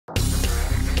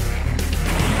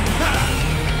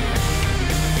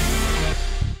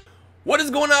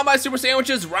going on, my Super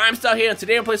Sandwiches? Rhymestyle here, and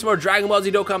today I'm playing some more Dragon Ball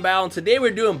Z Dokkan Battle, and today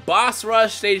we're doing Boss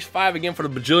Rush Stage 5 again for the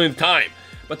bajillionth time.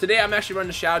 But today I'm actually running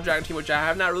the Shadow Dragon team, which I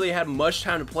have not really had much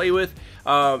time to play with.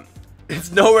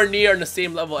 It's nowhere near on the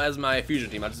same level as my Fusion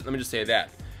team, let me just say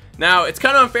that. Now, it's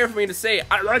kind of unfair for me to say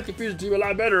I like the Fusion team a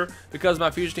lot better because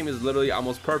my Fusion team is literally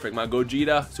almost perfect. My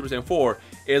Gogeta, Super Saiyan 4,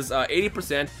 is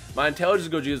 80%. My Intelligence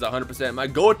Gogeta is 100%. My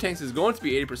Gotenks is going to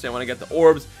be 80% when I get the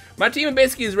orbs. My team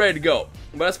basically is ready to go.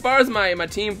 But as far as my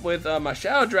team with my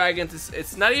Shadow Dragons,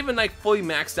 it's not even like fully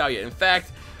maxed out yet. In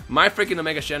fact, my freaking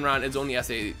Omega Shenron is only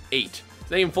SA8. It's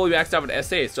not even fully maxed out with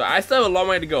SA8, so I still have a long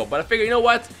way to go. But I figure, you know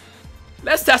what?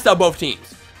 Let's test out both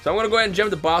teams. So I'm going to go ahead and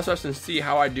jump to Boss Rush and see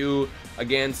how I do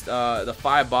against the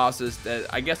 5 bosses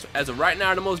that I guess as of right now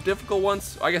are the most difficult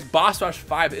ones. I guess Boss Rush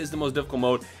 5 is the most difficult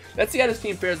mode. Let's see how this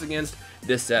team fares against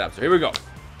this setup. So here we go.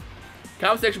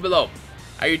 Comment section below.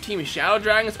 Are you team Shadow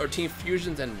Dragons or team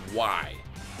Fusions, and why?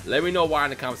 Let me know why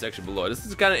in the comment section below. This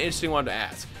is kind of an interesting one to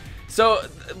ask. So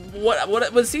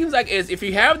what it seems like is if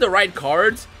you have the right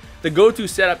cards, the go-to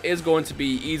setup is going to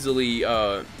be easily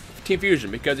Team Fusion,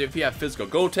 because if you have physical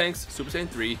Gotenks, Super Saiyan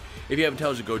 3, if you have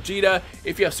Intelligent Gogeta,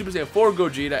 if you have Super Saiyan 4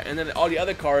 Gogeta, and then all the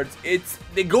other cards,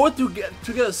 they go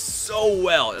together so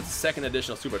well. It's the second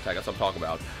additional super attack, that's what I'm talking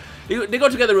about. They go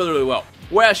together really, really well.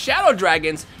 Whereas Shadow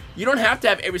Dragons, you don't have to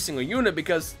have every single unit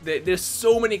because there's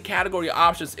so many category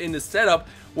options in this setup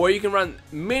where you can run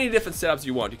many different setups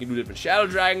you want. You can do different Shadow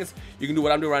Dragons. You can do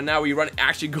what I'm doing right now where you run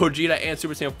actually Gogeta and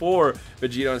Super Saiyan 4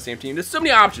 Vegeta on the same team. There's so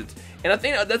many options. And I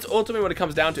think that's ultimately what it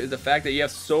comes down to, is the fact that you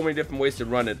have so many different ways to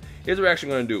run it. Here's what we're actually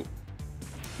going to do.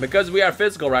 Because we are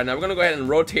physical right now, we're going to go ahead and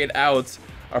rotate out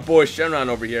our boy Shenron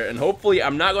over here. And hopefully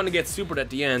I'm not going to get supered at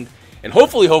the end. And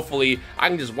hopefully I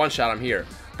can just one-shot him here.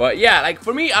 But yeah, like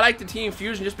for me, I like the Team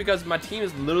Fusion just because my team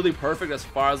is literally perfect as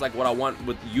far as like what I want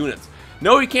with units.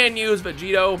 No, you can't use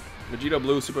Vegito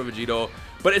Blue, Super Vegito,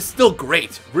 but it's still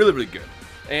great. Really, really good.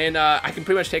 And I can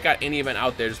pretty much take out any event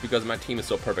out there just because my team is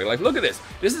so perfect. Like, look at this.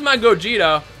 This is my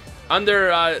Gogeta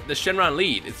under the Shenron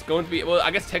lead. It's going to be, well,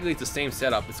 I guess technically it's the same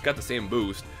setup. It's got the same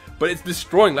boost, but it's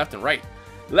destroying left and right.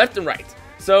 Left and right.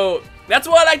 So that's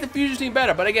why I like the Fusion team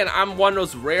better. But again, I'm one of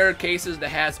those rare cases that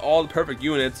has all the perfect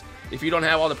units. If you don't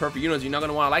have all the perfect units, you're not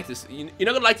going to want to like this. You're not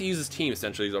going to like to use this team,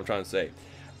 essentially, is what I'm trying to say.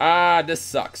 This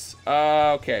sucks.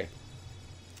 Okay.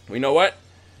 You know what?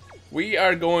 We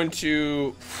are going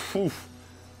to...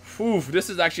 this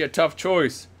is actually a tough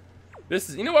choice. This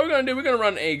is... You know what we're going to do? We're going to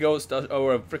run a Ghost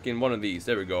or a freaking one of these.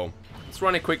 There we go. Let's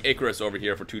run a quick Icarus over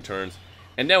here for 2 turns.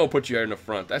 And then we'll put you here in the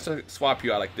front. Let's swap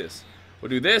you out like this. We'll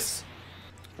do this.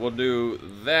 We'll do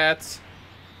that.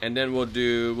 And then we'll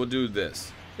do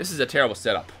this. This is a terrible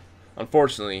setup.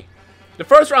 Unfortunately, the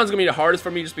first round is gonna be the hardest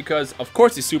for me just because, of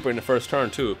course, he's super in the first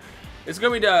turn too. It's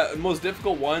gonna be the most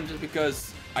difficult one just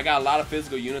because I got a lot of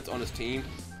physical units on this team.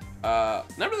 Not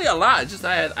really a lot. It's just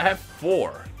I have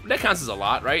 4. That counts as a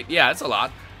lot, right? Yeah, that's a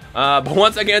lot. But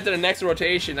once I get into the next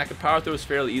rotation, I can power through this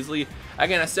fairly easily.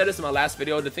 Again, I said this in my last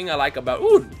video. The thing I like about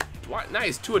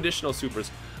nice 2 additional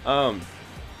supers. The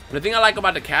thing I like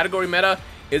about the category meta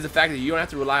is the fact that you don't have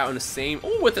to rely on the same.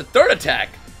 Oh, with the 3rd attack.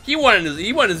 He wanted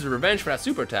his revenge for that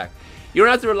super attack. You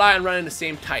don't have to rely on running the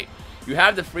same type. You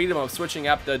have the freedom of switching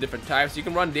up the different types. You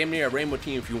can run damn near a rainbow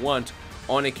team if you want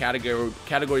on a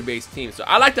category-based team. So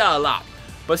I like that a lot.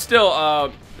 But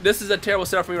still, this is a terrible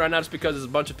setup for me right now just because there's a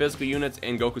bunch of physical units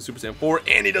and Goku Super Saiyan 4,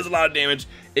 and he does a lot of damage.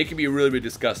 It can be really, really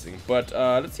disgusting. But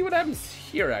let's see what happens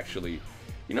here, actually.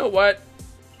 You know what?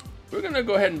 We're going to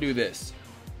go ahead and do this.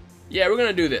 Yeah, we're going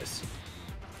to do this.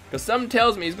 Because something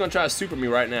tells me he's going to try to super me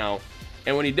right now.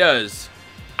 And when he does,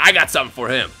 I got something for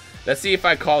him. Let's see if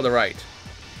I called it right.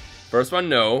 First one,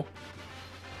 no.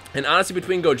 And honestly,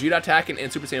 between Gogeta attacking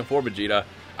and Super Saiyan 4 Vegeta,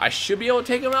 I should be able to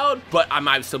take him out, but I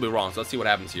might still be wrong. So let's see what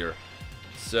happens here.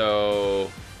 So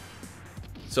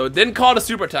it didn't call the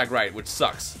super attack right, which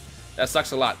sucks. That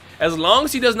sucks a lot. As long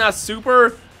as he does not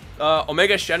super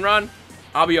Omega Shenron,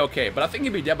 I'll be okay. But I think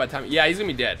he'll be dead by the time. Yeah, he's going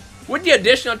to be dead. With the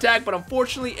additional attack, but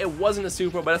unfortunately, it wasn't a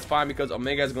super, but that's fine because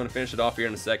Omega is going to finish it off here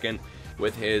in a second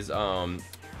with his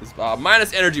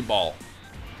minus energy ball.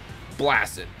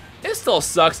 Blast it. It still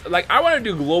sucks. Like, I want to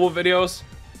do global videos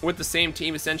with the same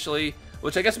team, essentially,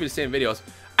 which I guess would be the same videos.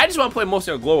 I just want to play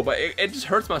mostly on global, but it just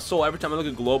hurts my soul every time I look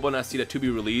at global and I see that to be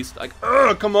released. Like,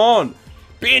 ugh, come on.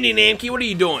 Bandy Nameki, what are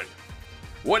you doing?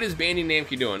 What is Bandy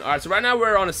Nameki doing? Alright, so right now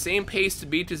we're on the same pace to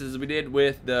beat this as we did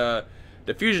with the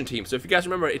Fusion team. So if you guys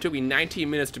remember, it took me 19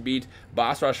 minutes to beat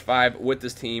Boss Rush 5 with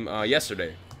this team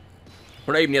yesterday.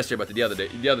 Well, not even yesterday, but the other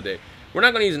day. We're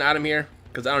not going to use an item here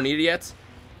because I don't need it yet.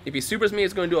 If he supers me,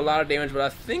 it's going to do a lot of damage, but I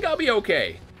think I'll be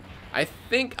okay.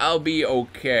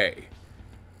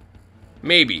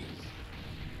 Maybe.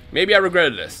 Maybe I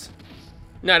regretted this.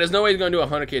 Nah, there's no way he's going to do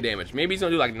 100k damage. Maybe he's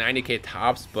going to do like 90k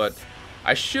tops, but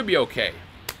I should be okay.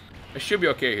 I should be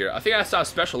okay here. I think I saw a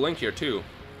special link here too.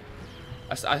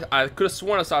 I could have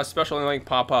sworn I saw a special link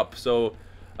pop up. So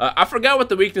I forgot what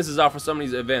the weaknesses are for some of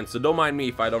these events, so don't mind me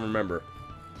if I don't remember.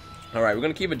 Alright, we're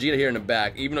going to keep Vegeta here in the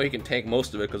back, even though he can tank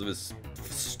most of it because of his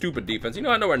stupid defense. You know,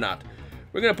 I know we're not.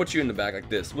 We're going to put you in the back like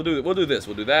this. We'll do this.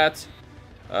 We'll do that.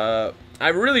 I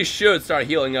really should start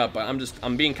healing up, but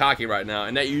I'm being cocky right now,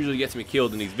 and that usually gets me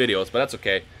killed in these videos, but that's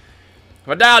okay. If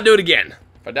I die, I'll do it again.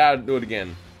 If I die, I'll do it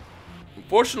again.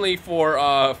 Unfortunately for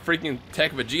freaking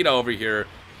Tech Vegeta over here,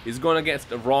 he's going against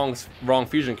the wrong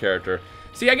fusion character.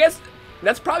 See, I guess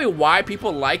that's probably why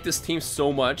people like this team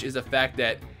so much, is the fact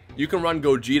that you can run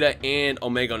Gogeta and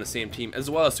Omega on the same team, as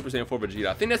well as Super Saiyan 4 Vegeta.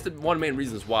 I think that's one of the main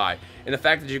reasons why. And the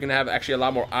fact that you can have actually a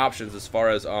lot more options as far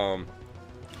as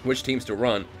which teams to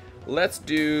run. We'll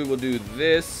do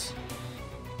this.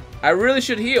 I really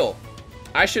should heal.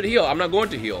 I should heal. I'm not going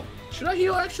to heal. Should I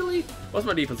heal actually? What's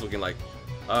my defense looking like?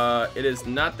 It is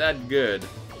not that good.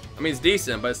 I mean, it's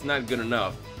decent, but it's not good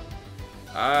enough.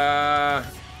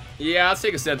 Yeah, I'll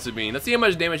take a sensu bean. Let's see how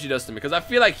much damage he does to me, because I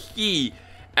feel like he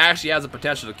actually has the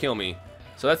potential to kill me.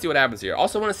 So let's see what happens here.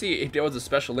 Also want to see if there was a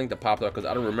special link that popped up, because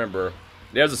I don't remember.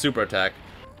 There's a super attack.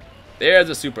 There's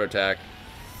a super attack.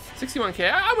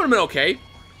 61k. I would have been okay.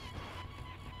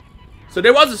 So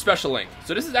there was a special link.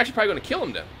 So this is actually probably going to kill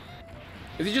him then.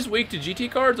 Is he just weak to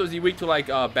GT cards, or is he weak to like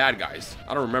bad guys?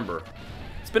 I don't remember.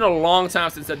 It's been a long time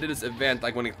since I did this event,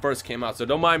 like when it first came out. So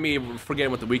don't mind me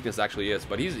forgetting what the weakness actually is.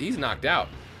 But he's knocked out.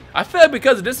 I feel like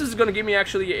because this is going to give me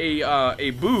actually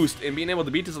a boost in being able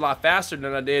to beat this a lot faster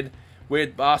than I did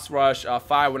with Boss Rush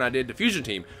 5 when I did the Fusion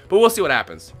Team. But we'll see what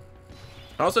happens.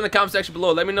 Also in the comment section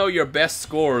below, let me know your best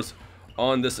scores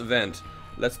on this event.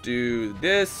 Let's do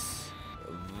this,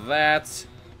 that,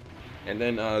 and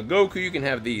then Goku, you can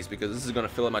have these because this is going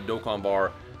to fill up my Dokkan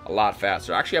bar a lot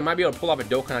faster. Actually, I might be able to pull off a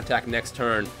Dokkan attack next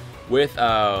turn with, if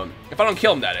I don't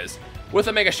kill him, that is, with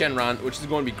Omega Shenron, which is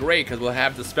going to be great because we'll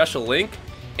have the special link.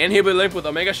 And he'll be linked with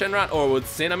Omega Shenron, or with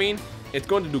Sin, I mean. It's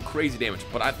going to do crazy damage.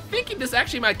 But I think this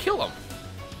actually might kill him.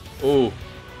 Oh,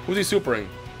 who's he supering?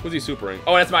 Who's he supering?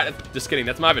 Oh, that's my, just kidding,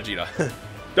 that's my Vegeta.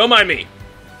 Don't mind me.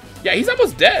 Yeah, he's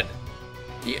almost dead.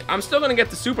 I'm still going to get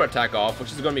the super attack off,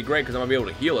 which is going to be great because I'm going to be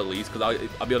able to heal at least, because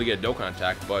I'll be able to get a Dokkan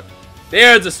attack. But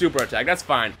there's a super attack, that's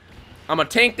fine. I'm going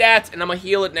to tank that, and I'm going to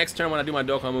heal it next turn when I do my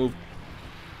Dokkan move.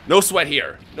 No sweat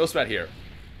here. No sweat here.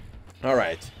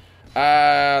 Alright.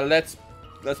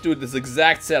 Let's do this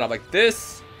exact setup like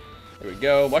this. There we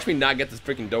go. Watch me not get this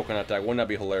freaking Dokkan attack. Wouldn't that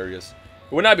be hilarious?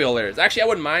 It would not be hilarious. Actually, I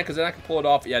wouldn't mind because then I can pull it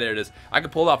off. Yeah, there it is. I can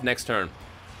pull it off next turn.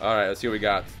 Alright, let's see what we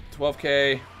got.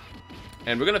 12k.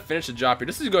 And we're going to finish the job here.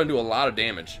 This is going to do a lot of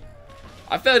damage.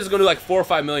 I feel like it's going to do like 4 or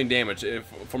 5 million damage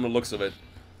from the looks of it.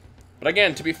 But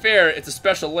again, to be fair, it's a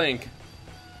special link.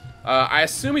 I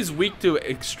assume he's weak to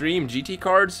extreme GT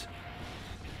cards.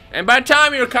 And by the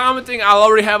time you're commenting, I'll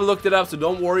already have looked it up, so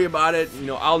don't worry about it. You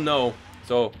know, I'll know.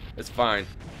 So, it's fine.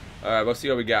 Alright, let's see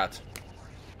what we got.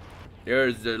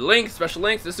 There's the link, special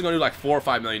links. This is going to do like 4 or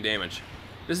 5 million damage.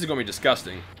 This is going to be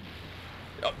disgusting.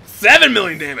 Oh, 7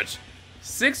 million damage!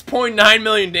 6.9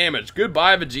 million damage.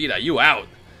 Goodbye, Vegeta. You out.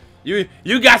 You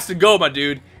got to go, my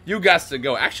dude. You got to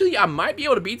go. Actually, I might be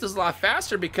able to beat this a lot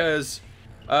faster because,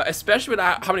 especially with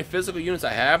how many physical units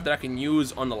I have that I can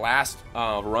use on the last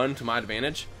run to my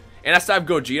advantage. And I still have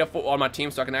Gogeta on my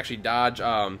team, so I can actually dodge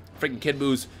freaking Kid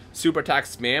Buu's super attack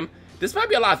spam. This might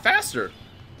be a lot faster.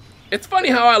 It's funny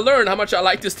how I learned how much I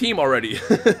like this team already.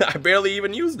 I barely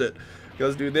even used it.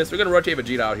 Let's do this. We're going to rotate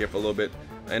Vegeta out here for a little bit,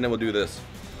 and then we'll do this.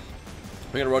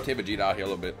 We're going to rotate Vegeta out here a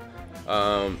little bit.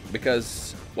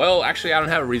 Because, well, actually, I don't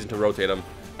have a reason to rotate him.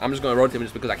 I'm just going to rotate him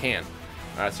just because I can.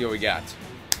 All right, see what we got.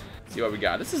 See what we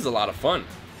got. This is a lot of fun.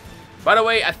 By the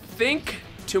way, I think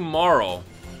tomorrow,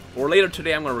 or later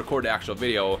today, I'm going to record the actual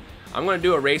video. I'm going to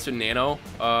do a race with Nano.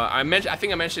 I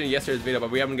think I mentioned it in yesterday's video,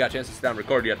 but we haven't got a chance to sit down and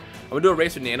record yet. I'm going to do a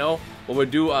race with Nano, where we'll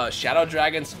do Shadow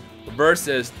Dragons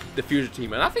versus the Fusion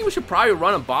Team. And I think we should probably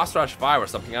run a Boss Rush 5 or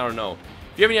something. I don't know.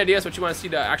 If you have any ideas what you want to see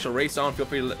the actual race on, feel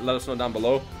free to let us know down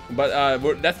below.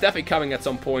 But that's definitely coming at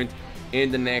some point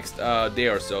in the next day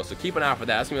or so. So keep an eye out for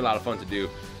that. That's going to be a lot of fun to do.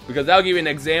 Because that'll give you an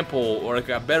example or like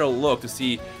a better look to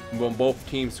see when both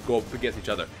teams go up against each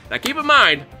other. Now keep in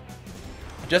mind,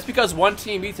 just because one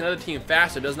team beats another team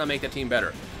faster does not make that team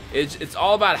better. It's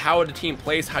all about how the team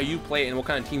plays, how you play, and what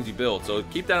kind of teams you build. So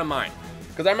keep that in mind.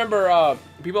 Because I remember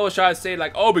people always try to say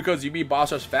like, oh, because you beat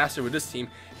Boss Rush faster with this team,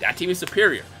 that team is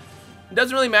superior. It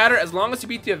doesn't really matter. As long as you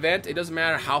beat the event, it doesn't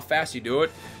matter how fast you do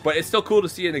it. But it's still cool to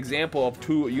see an example of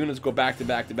 2 units go back to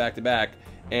back to back to back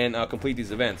and complete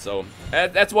these events. So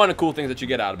that's one of the cool things that you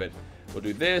get out of it. We'll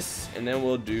do this, and then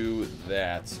we'll do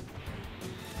that.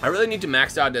 I really need to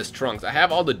max out this Trunks. I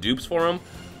have all the dupes for him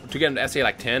to get him to SA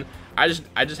like 10. I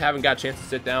just haven't got a chance to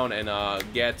sit down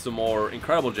and get some more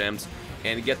incredible gems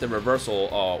and get the reversal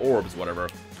orbs, whatever.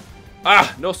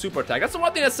 Ah, no super attack. That's the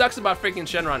one thing that sucks about freaking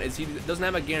Shenron is he doesn't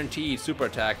have a guaranteed super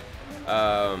attack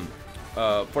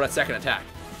for that second attack.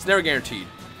 It's never guaranteed.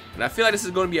 And I feel like this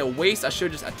is going to be a waste. I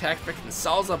should just attack freaking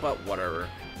Salsa, but whatever.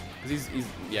 Because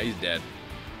he's dead.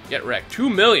 Get wrecked. 2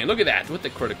 million. Look at that with the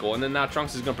critical. And then now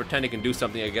Trunks is going to pretend he can do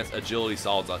something against Agility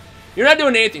Salsa. You're not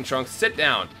doing anything, Trunks. Sit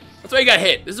down. That's why you got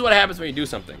hit. This is what happens when you do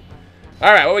something.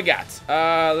 Alright, what we got?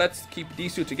 Let's keep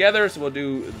these 2 together. So we'll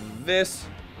do this.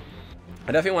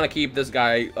 I definitely want to keep this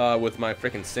guy with my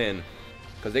freaking Sin.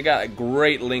 Because they got a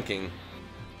great linking.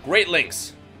 Great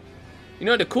links. You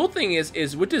know, the cool thing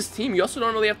is with this team, you also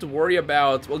don't really have to worry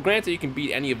about... Well, granted, you can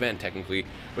beat any event, technically.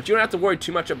 But you don't have to worry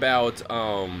too much about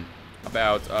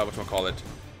whatchamacallit,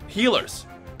 healers.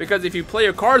 Because if you play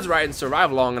your cards right and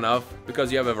survive long enough,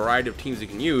 because you have a variety of teams you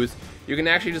can use, you can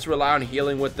actually just rely on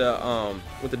healing with the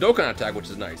Dokkan attack, which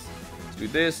is nice. Let's do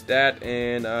this, that,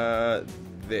 and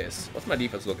this. What's my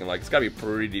defense looking like? It's gotta be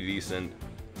pretty decent.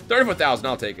 34,000,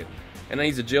 I'll take it. And then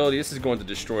he's agility. This is going to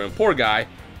destroy him. Poor guy.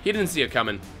 He didn't see it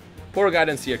coming. Poor guy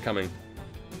didn't see it coming.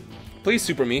 Please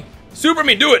super me. Super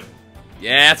me, do it!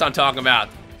 Yeah, that's what I'm talking about.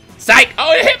 Psych!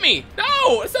 Oh, it hit me!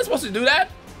 No! It's not supposed to do that.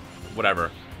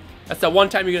 Whatever. That's the one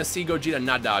time you're going to see Gogeta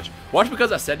not dodge. Watch,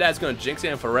 because I said that, it's going to jinx it,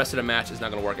 and for the rest of the match, it's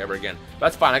not going to work ever again. But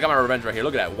that's fine. I got my revenge right here.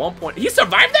 Look at that. 1 point. He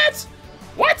survived that?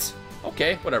 What?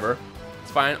 Okay, whatever.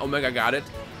 It's fine. Omega got it.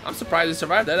 I'm surprised he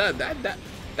survived that.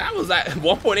 That was that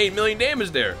 1.8 million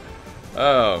damage there.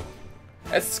 Oh.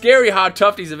 It's scary how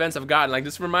tough these events have gotten. Like,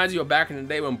 this reminds you of back in the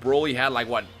day when Broly had, like,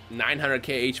 what,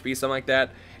 900k HP, something like that.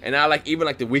 And now, like, even,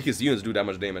 like, the weakest units do that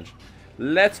much damage.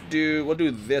 We'll do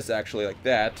this, actually, like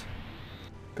that.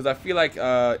 Because I feel like,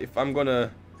 if I'm gonna...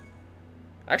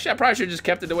 Actually, I probably should have just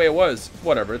kept it the way it was.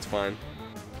 Whatever, it's fine.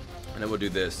 And then we'll do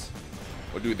this.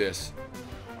 We'll do this.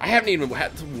 I haven't even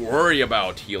had to worry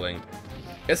about healing.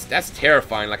 That's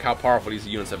terrifying, like, how powerful these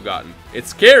units have gotten. It's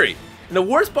scary. And the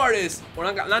worst part is,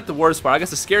 well, not the worst part, I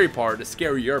guess the scary part, the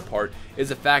scarier part, is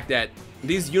the fact that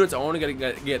these units are only going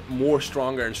to get more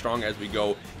stronger and stronger as we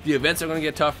go. The events are going to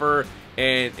get tougher,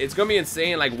 and it's going to be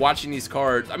insane, like, watching these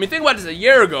cards. I mean, think about this. A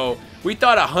year ago, we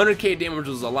thought 100k damage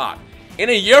was a lot. In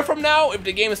a year from now, if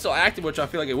the game is still active, which I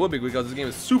feel like it will be because this game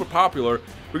is super popular,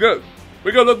 we're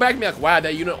gonna look back and be like, wow,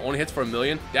 that unit only hits for 1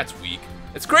 million? That's weak.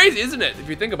 It's crazy, isn't it, if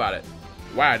you think about it?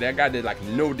 Wow, that guy did, like,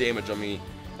 no damage on me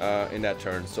in that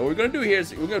turn. So what we're gonna do here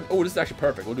is oh, this is actually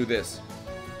perfect. We'll do this.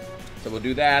 So we'll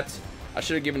do that. I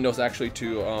should have given those actually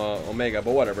to Omega,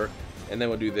 but whatever. And then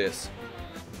we'll do this.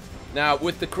 Now,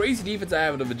 with the crazy defense I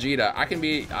have with the Vegeta,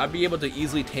 I'll be able to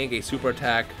easily tank a super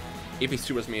attack if he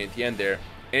supers me at the end there.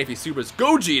 And if he supers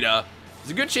Gogeta,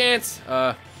 there's a good chance,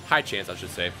 high chance I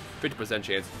should say, 50%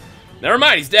 chance. Never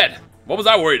mind, he's dead. What was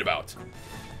I worried about?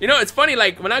 You know, it's funny,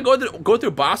 like, when I go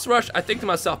through Boss Rush, I think to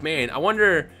myself, man, I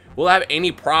wonder, will I have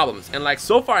any problems? And, like,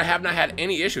 so far, I have not had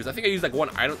any issues. I think I used, like, one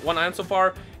item so far,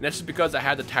 and that's just because I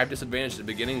had the type disadvantage at the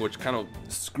beginning, which kind of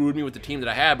screwed me with the team that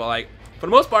I had. But, like, for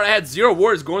the most part, I had 0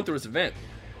 worries going through this event.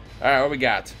 All right, what we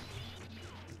got?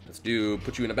 Let's put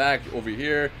you in the back over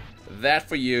here. That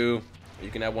for you. You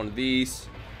can have one of these.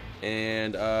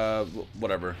 And,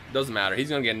 whatever. Doesn't matter. He's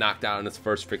going to get knocked out in his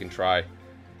first freaking try.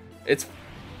 It's...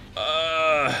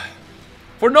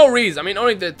 for no reason. I mean,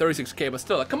 only did 36k, but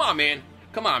still, like, come on, man.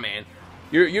 Come on, man.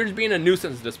 You're just being a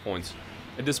nuisance at this point.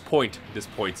 At this point,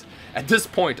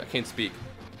 I can't speak.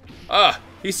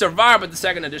 He survived, but the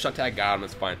second additional attack got him.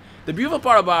 It's fine. The beautiful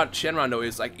part about Shenron, though,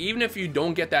 is, like, even if you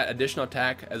don't get that additional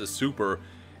attack as a super,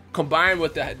 combined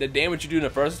with the damage you do in the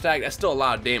first attack, that's still a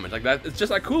lot of damage. Like, that, it's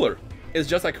just like Cooler. It's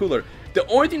just like Cooler. The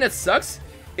only thing that sucks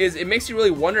is it makes you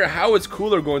really wonder how is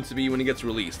Cooler going to be when he gets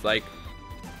released. Like,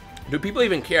 do people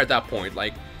even care at that point?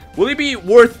 Like, will he be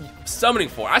worth summoning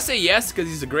for? I say yes, because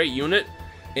he's a great unit,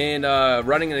 and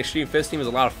running an Extreme Fist team is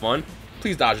a lot of fun.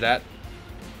 Please dodge that.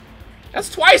 That's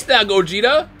twice now,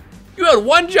 Gogeta. You had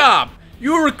one job.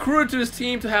 You were recruited to this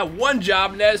team to have one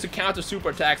job, and that is to counter super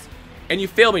attacks, and you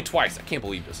failed me twice. I can't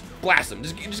believe this. Blast him.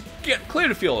 Just clear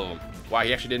the field of him. Wow,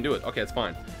 he actually didn't do it. Okay, that's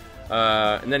fine.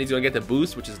 And then he's going to get the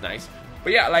boost, which is nice.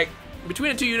 But yeah, like,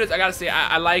 between the two units, I got to say,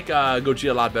 I like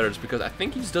Gogeta a lot better just because I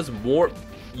think he just does more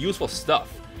useful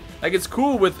stuff. Like, it's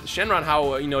cool with Shenron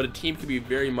how, you know, the team can be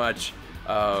very much,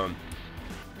 have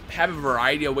a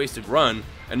variety of ways to run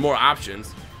and more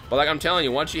options. But like I'm telling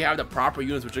you, once you have the proper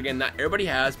units, which again, not everybody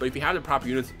has, but if you have the proper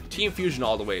units, Team Fusion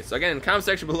all the way. So again, in the comment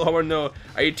section below, I want to know,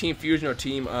 are you Team Fusion or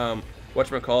Team,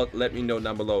 whatchamacallit? Let me know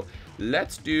down below.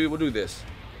 We'll do this.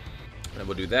 And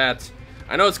we'll do that.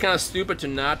 I know it's kind of stupid to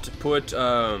not put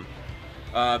Vegeta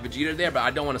there, but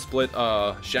I don't want to split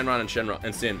Shenron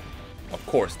and Sin. Of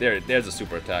course, there's a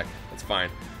super attack. That's fine.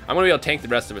 I'm going to be able to tank the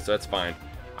rest of it, so that's fine.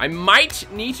 I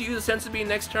might need to use a Senzu Bean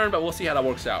next turn, but we'll see how that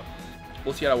works out.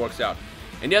 We'll see how that works out.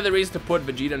 And the other reason to put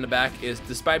Vegeta in the back is,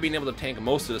 despite being able to tank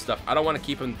most of the stuff, I don't want to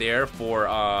keep him there for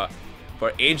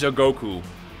Angel Goku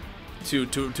to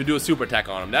do a super attack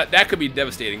on him. That could be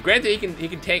devastating. Granted, he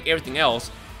can tank everything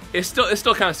else. It's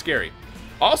still kind of scary.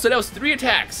 Also, that was 3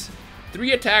 attacks.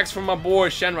 3 attacks from my boy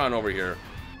Shenron over here.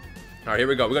 All right, here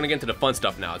we go. We're gonna get into the fun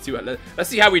stuff now. Let's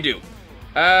see how we do.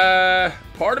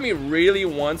 Part of me really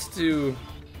wants to.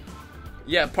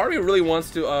 Yeah, part of me really wants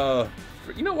to.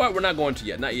 You know what? We're not going to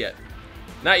yet. Not yet.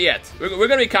 Not yet. We're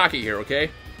gonna be cocky here,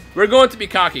 okay? We're going to be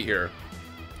cocky here.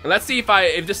 And let's see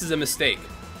if this is a mistake.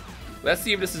 Let's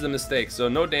see if this is a mistake. So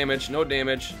no damage, no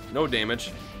damage, no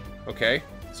damage. Okay.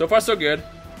 So far so good.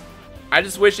 I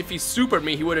just wish if he supered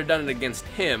me, he would have done it against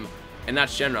him and not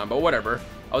Shenron, but whatever.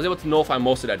 I was able to nullify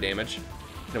most of that damage.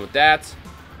 And with that,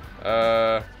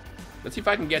 let's see if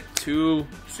I can get 2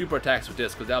 super attacks with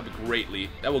this, because that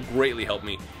will greatly help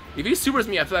me. If he supers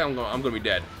me, I feel like I'm gonna be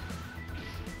dead.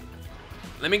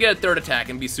 Let me get a 3rd attack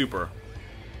and be super.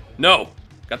 No!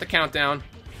 Got the countdown.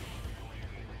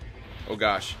 Oh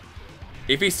gosh.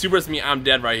 If he supers me, I'm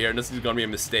dead right here, and this is gonna be a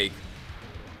mistake.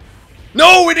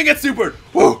 No, we didn't get supered!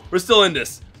 Woo! We're still in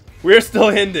this. We're still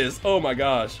in this. Oh my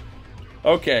gosh.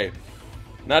 Okay.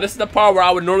 Now this is the part where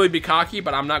I would normally be cocky,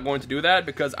 but I'm not going to do that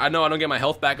because I know I don't get my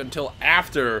health back until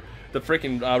after the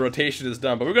freaking rotation is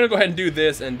done. But we're gonna go ahead and do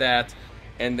this and that,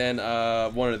 and then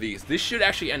one of these. This should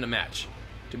actually end the match.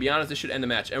 To be honest, this should end the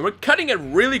match. And we're cutting it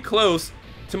really close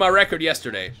to my record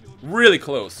yesterday. Really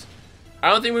close. I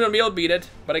don't think we're gonna be able to beat it,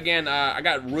 but again, I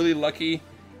got really lucky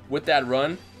with that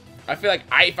run. I feel like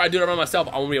if I do that run myself,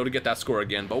 I won't be able to get that score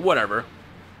again, but whatever.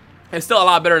 It's still a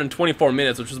lot better than 24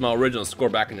 minutes, which was my original score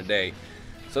back in the day.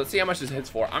 So let's see how much this hits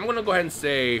for. I'm gonna go ahead and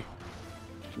say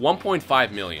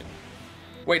 1.5 million.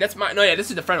 Wait, that's my, no, yeah, this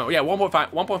is the friend one. Yeah,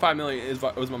 1.5 million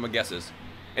was my guesses.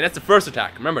 And that's the first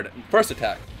attack, remember that, first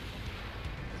attack.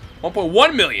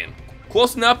 1.1 million,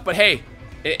 close enough, but hey,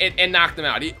 it knocked him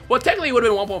out. Well, technically it would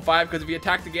have been 1.5, because if he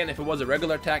attacked again, if it was a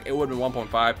regular attack, it would have been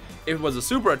 1.5. If it was a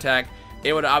super attack,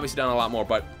 it would have obviously done a lot more,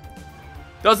 but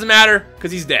doesn't matter,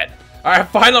 because he's dead. Alright,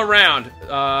 final round.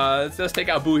 Let's take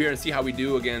out Boo here and see how we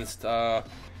do against the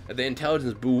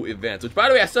Intelligence Boo events. Which, by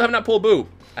the way, I still have not pulled Boo.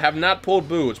 I have not pulled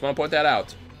Boo. Just want to point that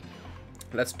out.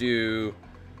 Let's do...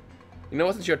 You know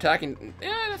what, since you're attacking...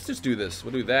 Yeah, let's just do this.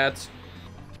 We'll do that.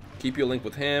 Keep you a link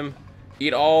with him.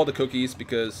 Eat all the cookies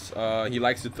because he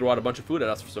likes to throw out a bunch of food at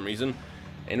us for some reason.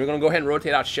 And we're going to go ahead and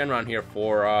rotate out Shenron here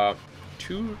for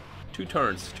two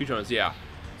turns. 2 turns, yeah.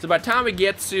 So by the time we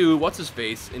get to,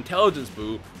 what's-his-face, Intelligence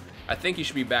Boo, I think he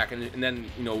should be back, and then,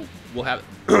 you know, we'll have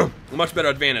a much better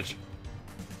advantage.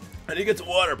 And he gets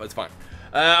water, but it's fine.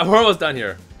 We're almost done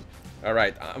here.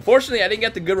 Alright, unfortunately, I didn't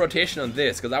get the good rotation on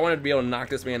this, because I wanted to be able to knock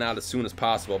this man out as soon as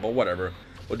possible, but whatever.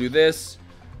 We'll do this,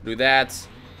 do that,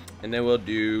 and then we'll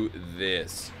do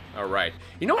this. Alright.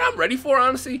 You know what I'm ready for,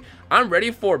 honestly? I'm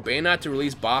ready for Bayonetta to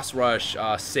release Boss Rush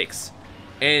 6.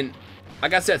 And,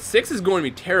 like I said, 6 is going to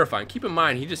be terrifying. Keep in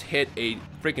mind, he just hit a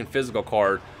freaking physical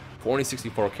card for only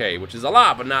 64k, which is a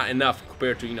lot, but not enough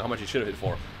compared to, you know, how much he should have hit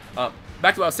for.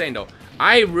 Back to what I was saying, though.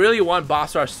 I really want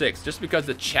Boss Rush 6, just because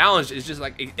the challenge is just,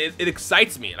 like, it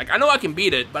excites me. Like, I know I can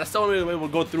beat it, but I still want to be able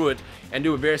to go through it and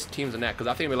do various teams on that, because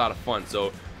I think it'll be a lot of fun.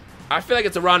 So, I feel like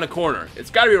it's around the corner. It's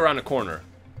got to be around the corner.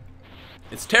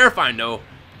 It's terrifying, though,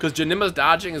 because Janima's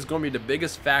dodging is going to be the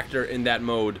biggest factor in that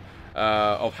mode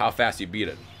of how fast you beat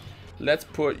it. Let's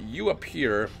put you up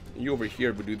here, you over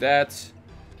here. We'll do that,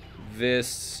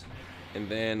 this, and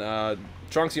then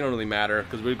Trunks, you don't really matter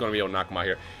because we're going to be able to knock him out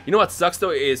here. You know what sucks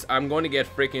though is I'm going to get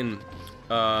freaking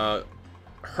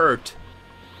hurt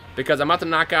because I'm about to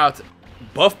knock out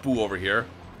Buff Boo over here,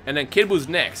 and then Kid Boo's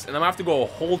next, and I'm going to have to go a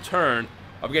whole turn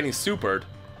of getting supered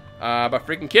by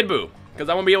freaking Kid Boo because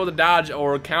I won't be able to dodge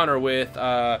or counter with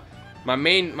my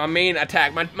main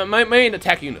attack, my main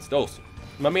attack units.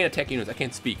 My main attack units. I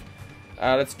can't speak.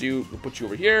 We'll put you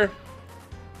over here.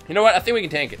 You know what? I think we can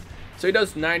tank it. So he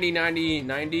does 90, 90,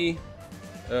 90.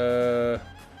 Does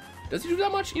he do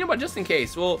that much? You know what? Just in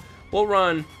case, we'll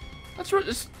run. Let's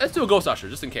do a Ghost Usher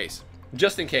just in case.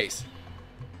 Just in case.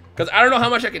 Because I don't know how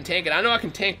much I can tank it. I know I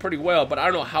can tank pretty well, but I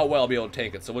don't know how well I'll be able to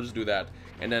tank it. So we'll just do that,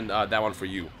 and then that one for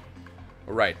you.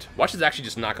 Alright. Watch this actually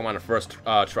just knock him on the first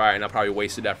try, and I probably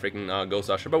wasted that freaking Ghost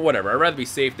Usher. But whatever. I'd rather be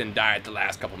safe than die at the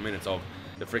last couple minutes of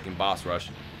the freaking boss rush.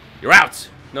 You're out!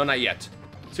 No, not yet.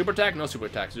 Super attack? No super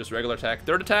attack. Just regular attack.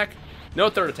 Third attack? No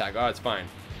third attack. Oh, it's fine.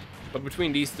 But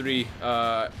between these three,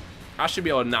 I should be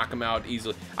able to knock him out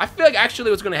easily. I feel like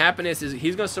actually what's going to happen is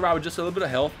he's going to survive with just a little bit of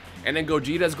health, and then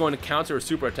Gogeta's going to counter a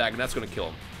super attack, and that's going to kill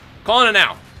him. Calling it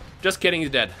now. Just kidding, he's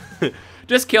dead.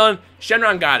 Just killing.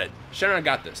 Shenron got it. Shenron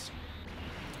got this.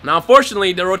 Now,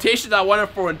 unfortunately, the rotations I wanted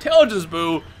for Intelligence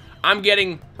Boo, I'm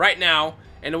getting right now,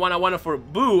 and the one I wanted for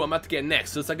Boo, I'm about to get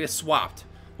next. So it's like they swapped.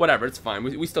 Whatever, it's fine.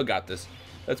 We still got this.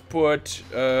 Let's put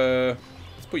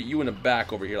you in the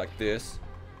back over here like this.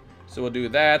 So we'll do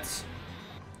that,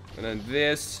 and then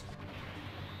this,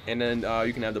 and then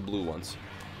you can have the blue ones.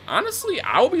 Honestly,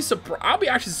 I'll be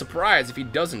actually surprised if he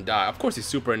doesn't die. Of course he's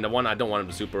super, and the one I don't want him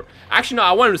to super. Actually, no,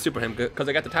 I want him to super him because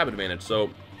I got the type advantage. So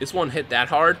this one hit that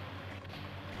hard.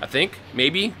 I think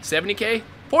maybe 70k,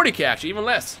 40k actually, even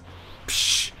less.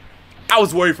 Psh, I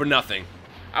was worried for nothing.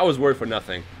 I was worried for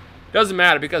nothing. Doesn't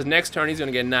matter because next turn he's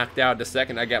gonna get knocked out the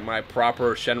second I get my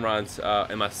proper Shenrons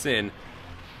and my Sin.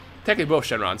 Technically both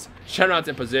Shenrons. Shenron's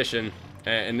in position,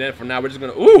 and then for now we're just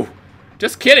gonna. Ooh,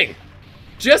 just kidding.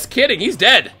 Just kidding. He's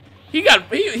dead.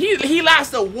 He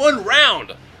lasted one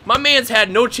round. My man's had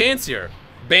no chance here.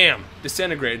 Bam,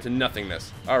 disintegrated to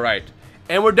nothingness. All right,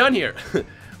 and we're done here.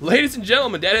 Ladies and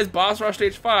gentlemen, that is Boss Rush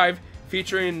Stage 5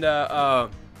 featuring the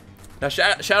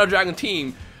Shadow Dragon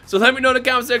team. So let me know in the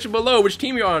comment section below which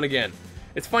team you're on again.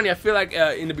 It's funny, I feel like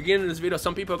in the beginning of this video,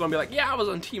 some people are going to be like, yeah, I was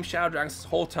on Team Shadow Dragon this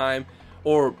whole time,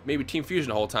 or maybe Team Fusion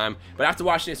the whole time. But after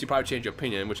watching this, you probably change your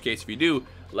opinion, in which case, if you do,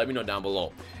 let me know down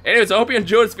below. Anyways, I hope you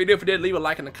enjoyed this video. If you did, leave a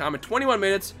like in the comment. 21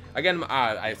 minutes. Again,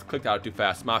 I clicked out too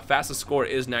fast. My fastest score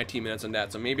is 19 minutes on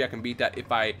that, so maybe I can beat that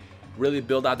if I really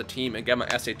build out the team and get my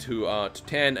SA to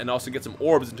 10, and also get some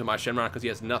orbs into my Shenron because he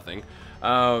has nothing. But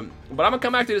I'm gonna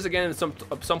come back to this again at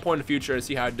some point in the future and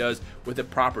see how it does with a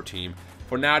proper team.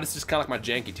 For now, this is just kind of like my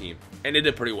janky team, and it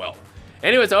did pretty well.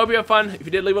 Anyways, I hope you have fun. If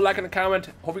you did, leave a like in the comment.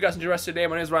 Hope you guys enjoy the rest of the day.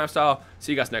 My name is Rhymestyle.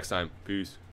 See you guys next time. Peace.